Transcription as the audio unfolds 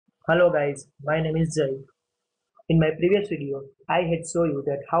Hello guys, my name is Jay. In my previous video, I had shown you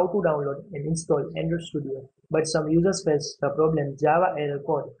that how to download and install Android Studio, but some users faced the problem Java error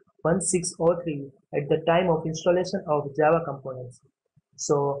code 1603 at the time of installation of Java components.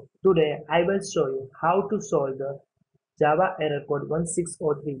 So today I will show you how to solve the Java error code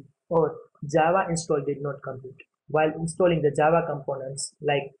 1603 or Java install did not complete while installing the Java components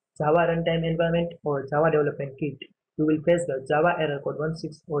like Java runtime environment or Java development kit. You will face the Java error code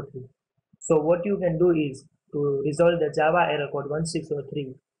 1603. So what you can do is to resolve the Java error code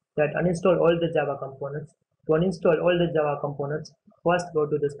 1603 that uninstall all the Java components. To uninstall all the Java components, first go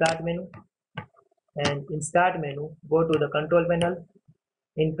to the start menu, and in start menu go to the control panel.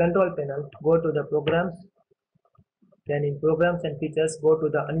 In control panel go to the programs, then in programs and features go to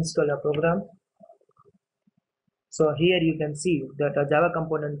the uninstaller program. So here you can see that a Java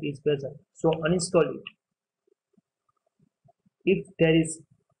component is present, so uninstall it. If there is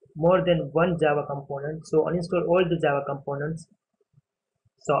more than one Java component, so uninstall all the Java components.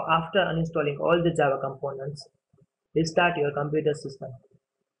 So after uninstalling all the Java components, restart your computer system.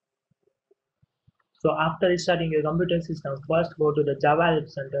 So after restarting your computer system, first go to the Java Help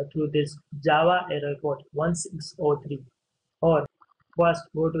Center through this Java error code 1603, or first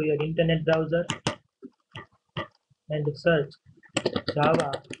go to your internet browser and search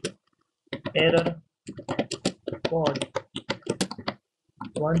Java error code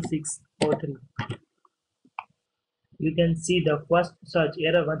 1603. You can see the first search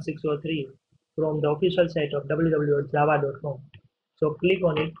error 1603 from the official site of www.java.com. So click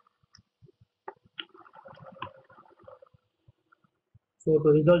on it. So to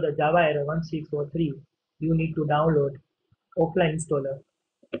resolve the Java error 1603, you need to download offline installer.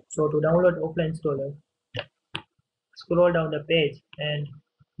 So to download offline installer, scroll down the page and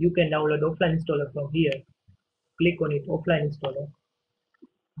you can download offline installer from here. Click on it, offline installer.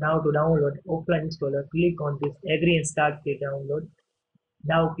 Now to download offline installer, click on this agree and start free download.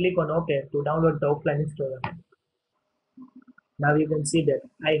 Now click on OK to download the offline installer. Now you can see that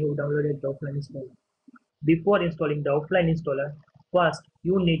I have downloaded the offline installer. Before installing the offline installer, first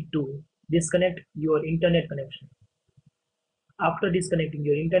you need to disconnect your internet connection. After disconnecting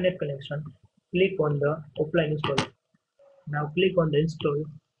your internet connection, click on the offline installer. Now click on the install.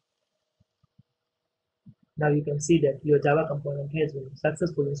 Now you can see that your Java component has been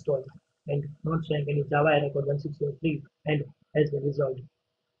successfully installed and not showing any Java error code 1603 and has been resolved.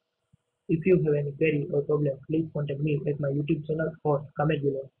 If you have any query or problem, please contact me at my YouTube channel or comment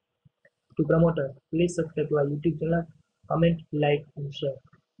below. To promote us, please subscribe to our YouTube channel, comment, like and share.